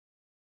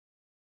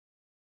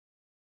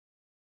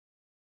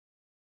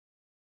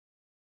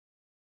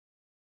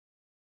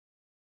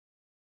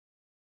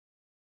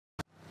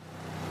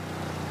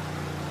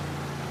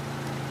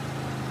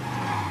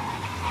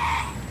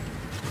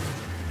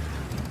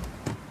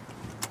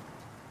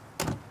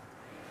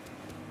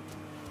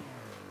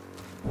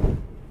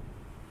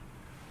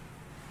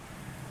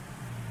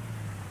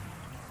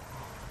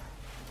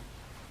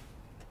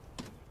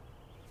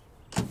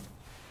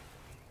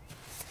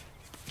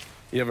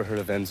You ever heard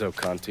of Enzo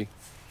Conti?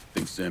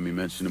 Think Sammy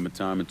mentioned him a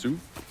time or two?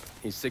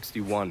 He's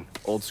 61,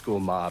 old school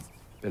mob.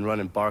 Been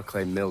running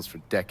Barclay Mills for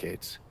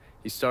decades.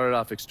 He started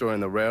off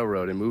extorting the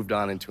railroad and moved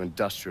on into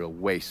industrial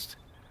waste.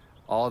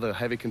 All the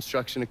heavy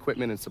construction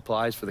equipment and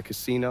supplies for the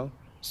casino,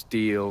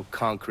 steel,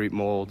 concrete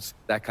molds,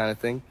 that kind of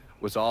thing,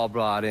 was all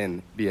brought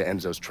in via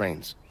Enzo's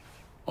trains.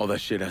 All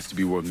that shit has to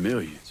be worth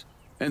millions.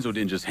 Enzo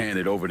didn't just hand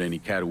it over to any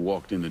cat who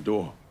walked in the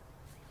door.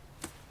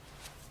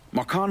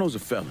 Marcano's a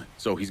felon,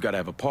 so he's got to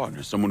have a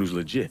partner, someone who's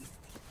legit.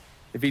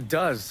 If he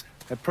does,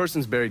 that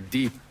person's buried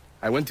deep.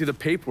 I went through the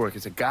paperwork.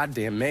 It's a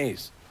goddamn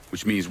maze.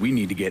 Which means we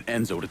need to get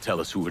Enzo to tell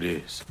us who it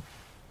is.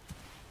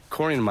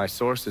 According to my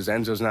sources,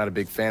 Enzo's not a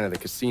big fan of the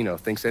casino.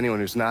 Thinks anyone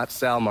who's not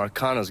Sal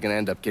Marcano's gonna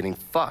end up getting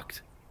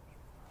fucked.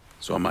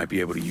 So I might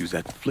be able to use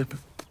that to flip him.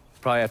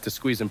 Probably have to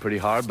squeeze him pretty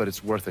hard, but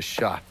it's worth a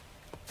shot.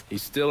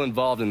 He's still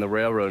involved in the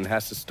railroad and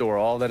has to store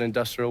all that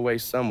industrial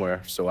waste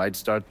somewhere, so I'd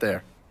start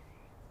there.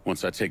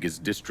 Once I take his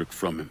district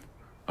from him,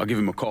 I'll give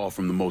him a call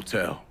from the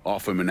motel,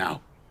 offer him an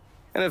out.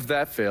 And if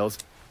that fails,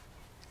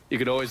 you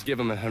could always give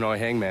him a Hanoi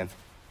hangman.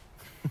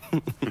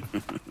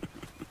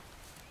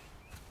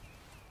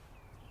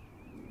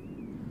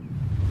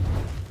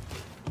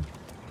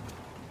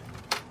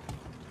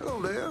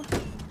 Hello there.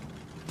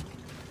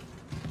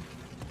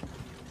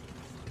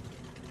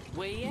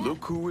 Where you at?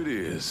 Look who it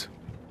is.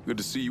 Good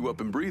to see you up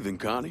and breathing,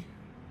 Connie.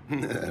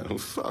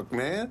 Fuck,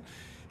 man.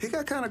 He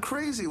got kind of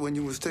crazy when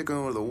you was taking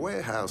over the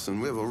warehouse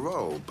in River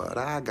Road, but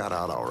I got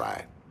out all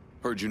right.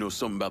 Heard you know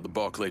something about the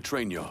Barclay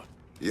train yard.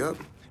 Yup.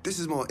 This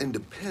is more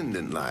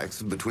independent-like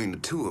between the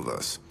two of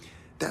us.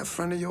 That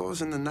friend of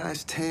yours in the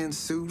nice tan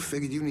suit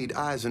figured you need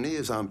eyes and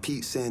ears on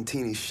Pete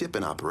Santini's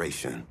shipping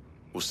operation.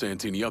 What's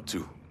Santini up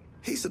to?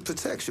 He's the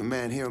protection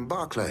man here in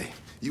Barclay.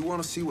 You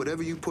want to see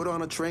whatever you put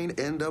on a train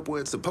end up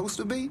where it's supposed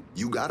to be?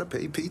 You gotta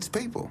pay Pete's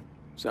people.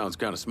 Sounds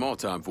kind of small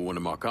time for one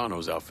of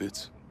Marcano's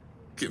outfits.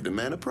 Give the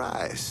man a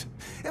prize.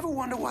 Ever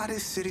wonder why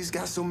this city's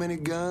got so many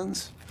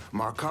guns?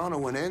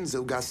 Marcano and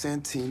Enzo got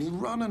Santini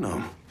running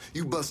them.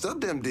 You bust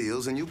up them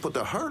deals and you put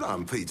the hurt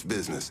on Pete's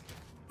business.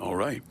 All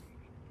right.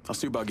 I'll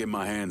see about getting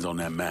my hands on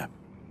that map.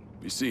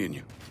 Be seeing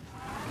you.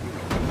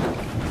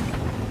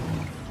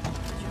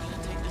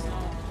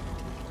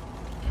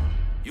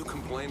 You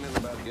complaining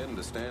about getting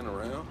to stand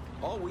around?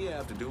 All we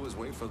have to do is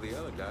wait for the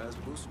other guys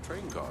to boost the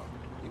train car.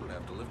 You don't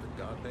have to lift a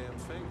goddamn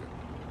finger.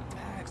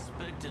 I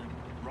expected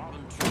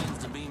robbing trains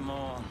to be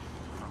more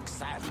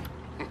exciting.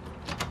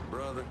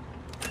 Brother,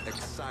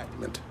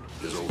 excitement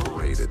is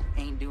overrated.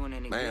 Ain't doing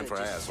any Man good, for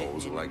just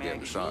assholes sitting who in like the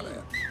getting shot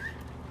magazine.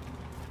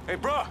 at. Hey,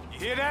 bro, you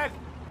hear that?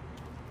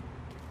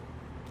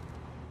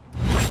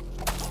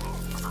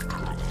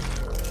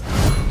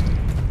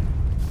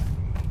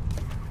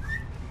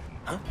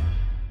 Huh?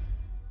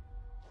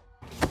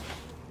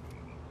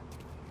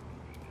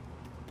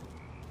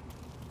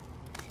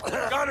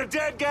 Got a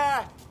dead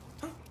guy!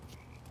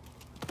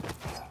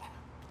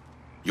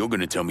 You're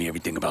gonna tell me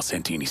everything about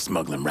Santini's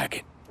smuggling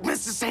racket.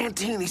 Mr.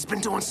 Santini's been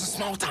doing some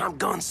small-time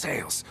gun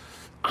sales.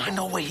 I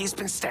know where he's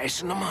been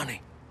stashing the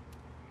money.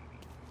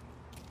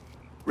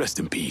 Rest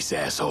in peace,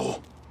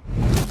 asshole.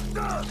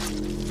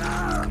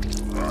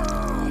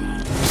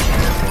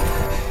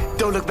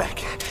 Don't look back.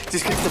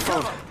 Just get the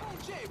phone.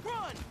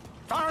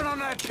 Firing on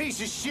that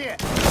piece of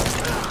shit!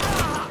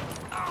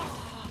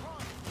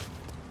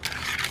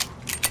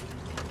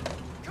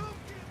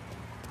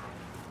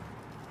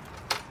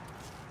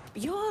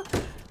 You're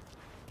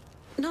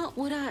not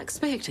what I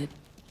expected.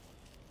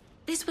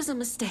 This was a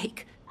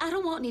mistake. I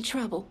don't want any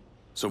trouble.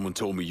 Someone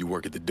told me you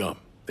work at the dump,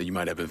 that you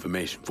might have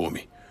information for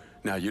me.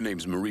 Now, your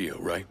name's Maria,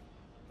 right?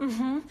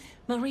 Mm-hmm.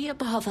 Maria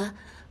Bava.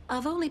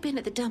 I've only been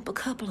at the dump a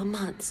couple of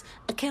months.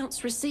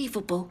 Accounts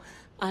receivable.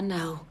 I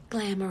know.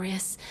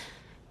 Glamorous.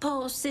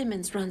 Paul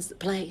Simmons runs the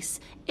place.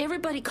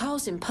 Everybody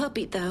calls him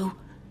Puppy, though.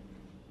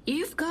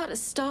 You've got to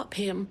stop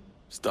him.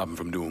 Stop him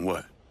from doing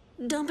what?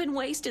 Dumping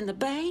waste in the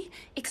bay,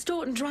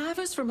 extorting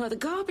drivers from other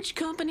garbage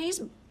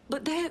companies,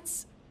 but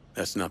that's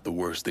not the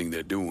worst thing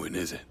they're doing,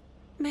 is it?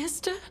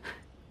 Mister,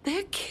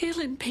 they're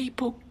killing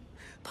people.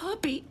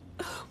 Puppy,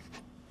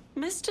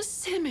 Mr.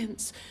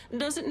 Simmons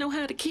doesn't know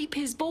how to keep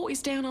his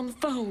boys down on the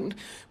phone,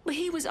 but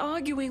he was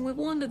arguing with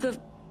one of the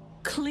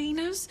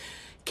cleaners,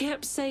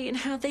 kept saying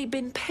how they'd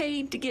been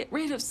paid to get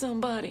rid of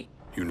somebody.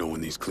 You know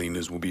when these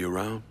cleaners will be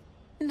around?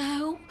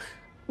 No,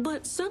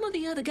 but some of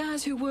the other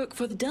guys who work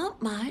for the dump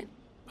might.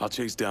 I'll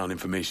chase down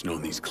information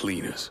on these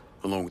cleaners,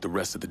 along with the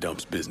rest of the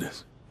dump's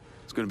business.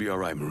 It's gonna be all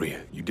right,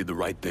 Maria. You did the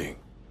right thing.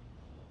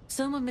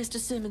 Some of Mr.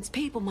 Simmons'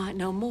 people might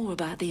know more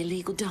about the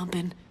illegal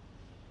dumping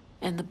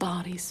and the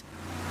bodies.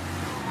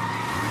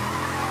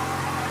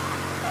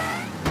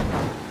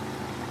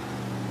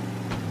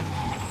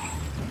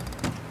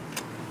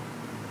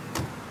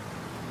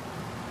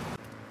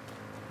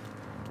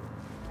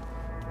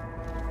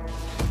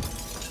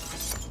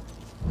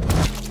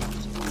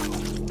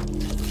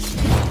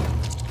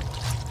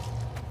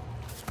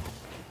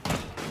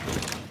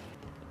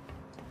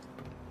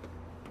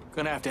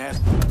 Gonna have to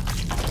ask.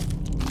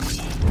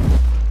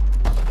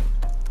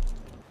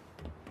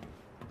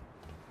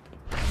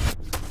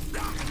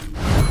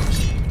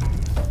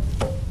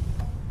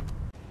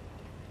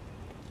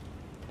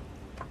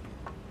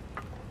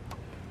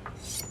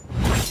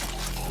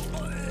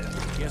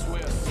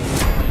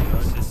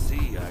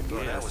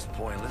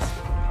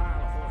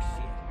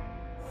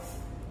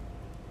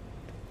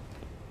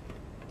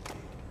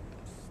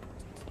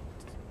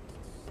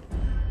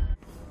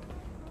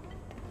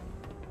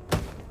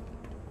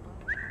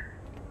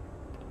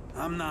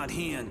 I'm not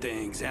hearing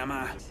things, am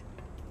I?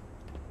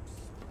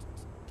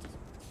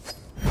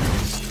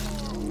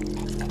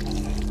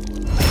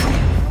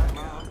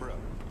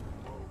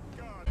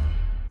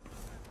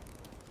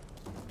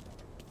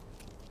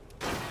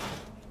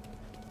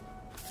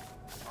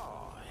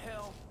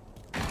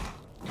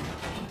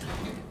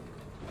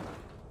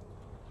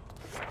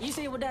 You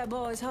see what that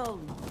boy's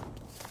holding?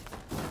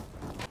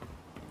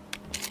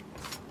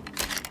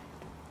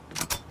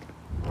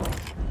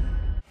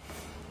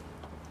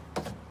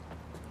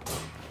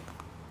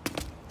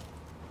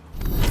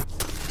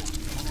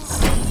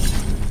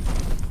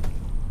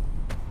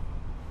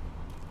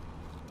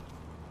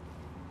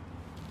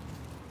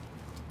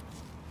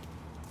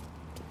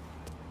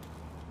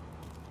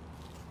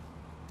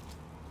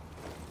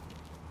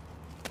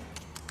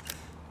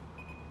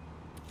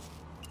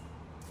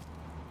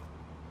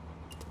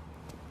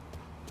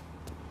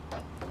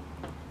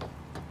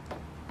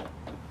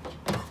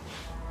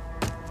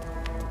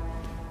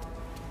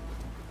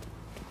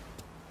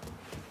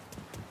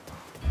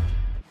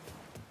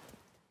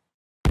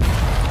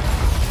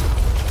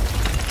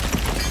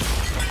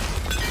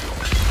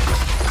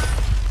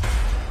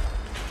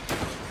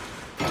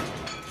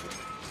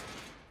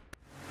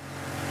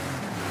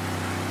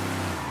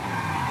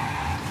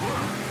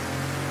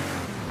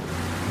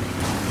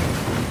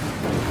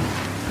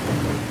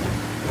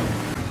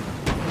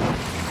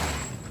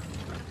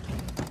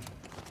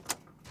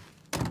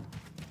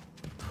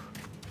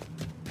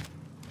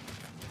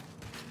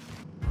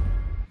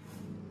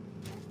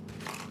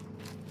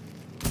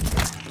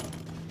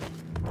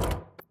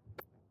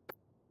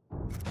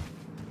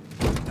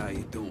 How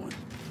you doing?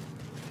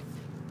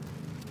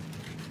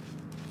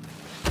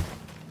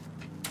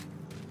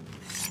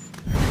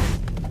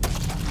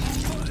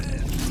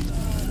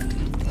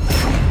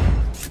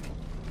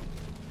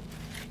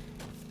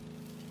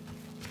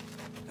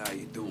 How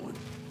you doing?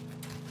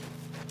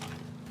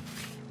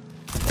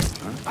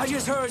 Huh? I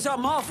just heard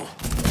something awful.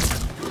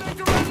 You need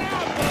to run now,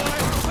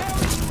 boy!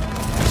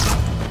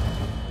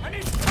 I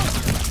need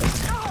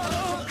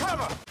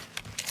cover!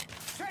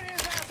 Set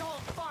his ass on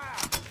fire!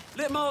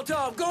 Lit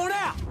Molotov going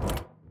out!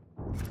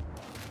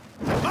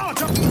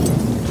 Molotov!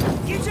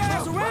 Get your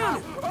ass around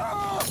it!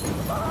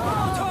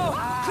 Molotov,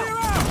 clear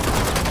out!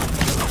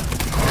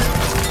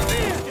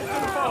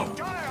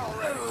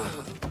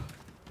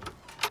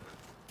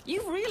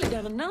 You've really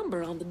done a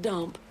number on the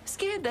dump.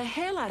 Scared the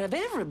hell out of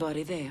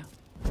everybody there.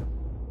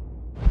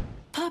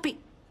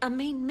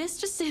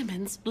 Mr.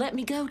 Simmons let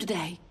me go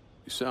today.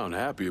 You sound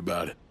happy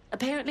about it.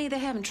 Apparently they're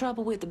having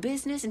trouble with the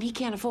business and he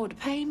can't afford to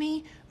pay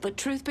me. But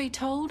truth be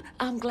told,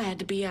 I'm glad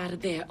to be out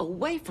of there,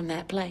 away from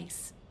that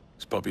place.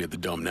 Is Puppy at the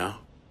dump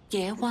now?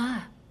 Yeah,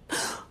 why?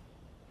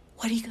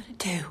 What are you gonna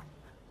do?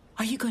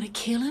 Are you gonna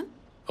kill him?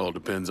 All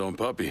depends on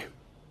Puppy.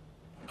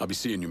 I'll be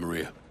seeing you,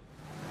 Maria.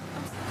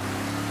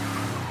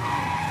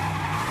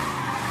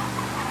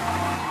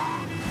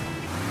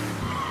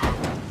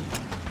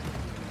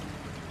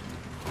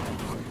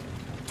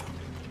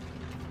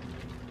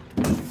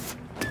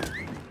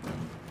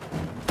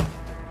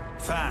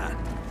 Fine.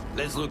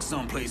 Let's look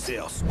someplace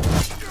else.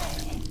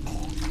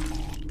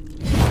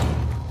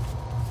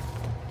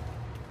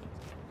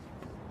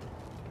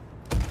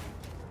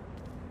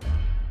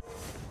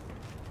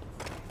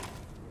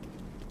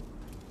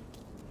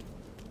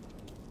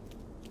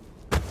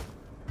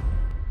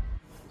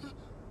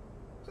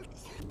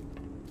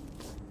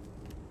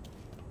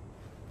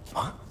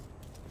 What?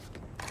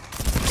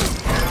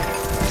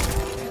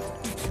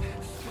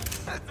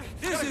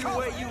 This is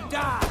where you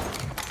die!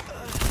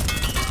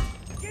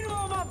 Get him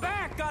on my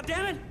back,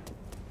 goddammit!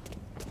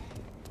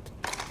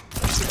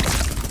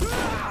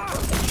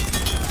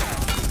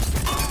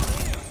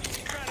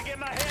 Trying to get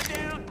my head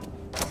down?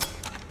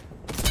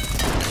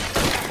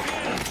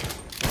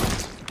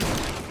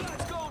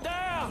 Let's go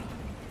down!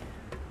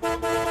 We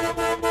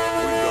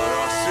got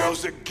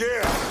ourselves a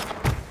gift!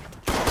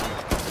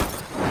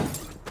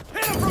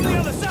 Hit him from the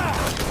other side!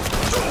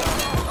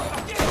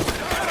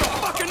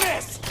 Fucking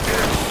this!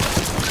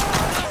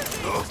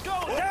 Let's go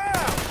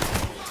down!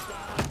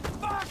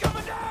 Fire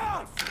coming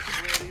down!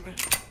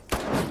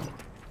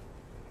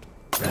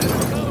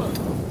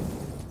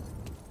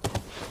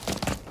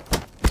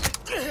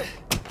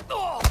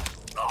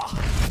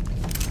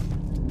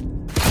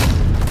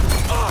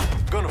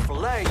 Gonna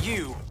fillet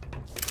you.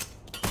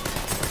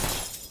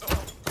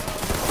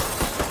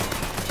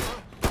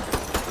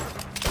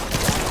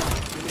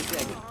 Give me a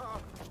second.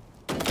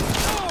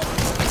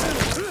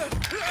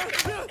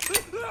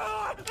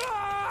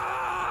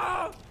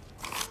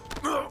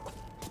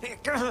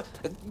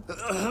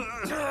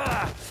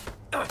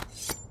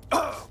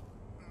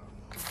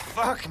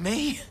 Fuck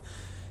me.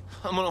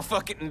 I'm gonna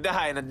fucking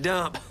die in a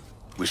dump.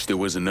 Wish there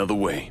was another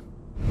way.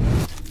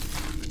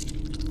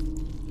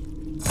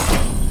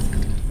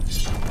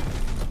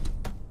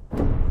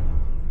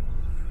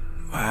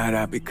 Why'd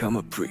I become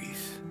a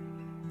priest?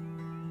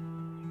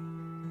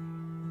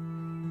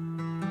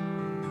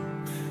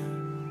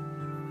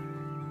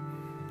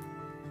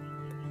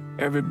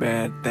 Every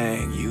bad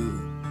thing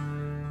you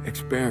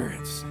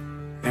experience,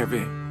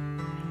 every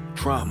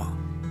trauma.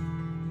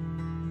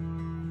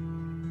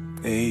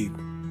 They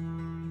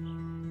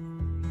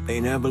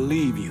never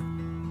leave you.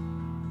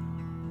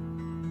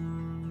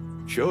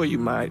 Sure, you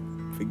might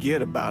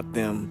forget about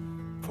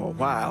them for a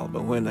while,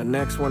 but when the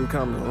next one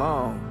comes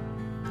along,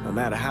 no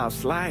matter how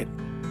slight,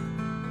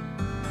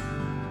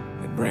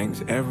 it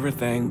brings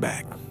everything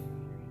back.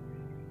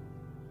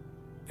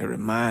 It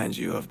reminds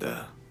you of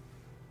the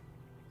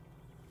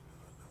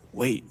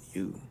weight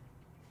you've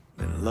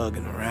been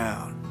lugging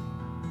around.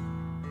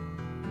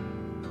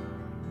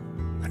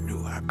 I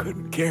knew I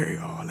couldn't carry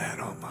all that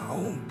on my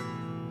own.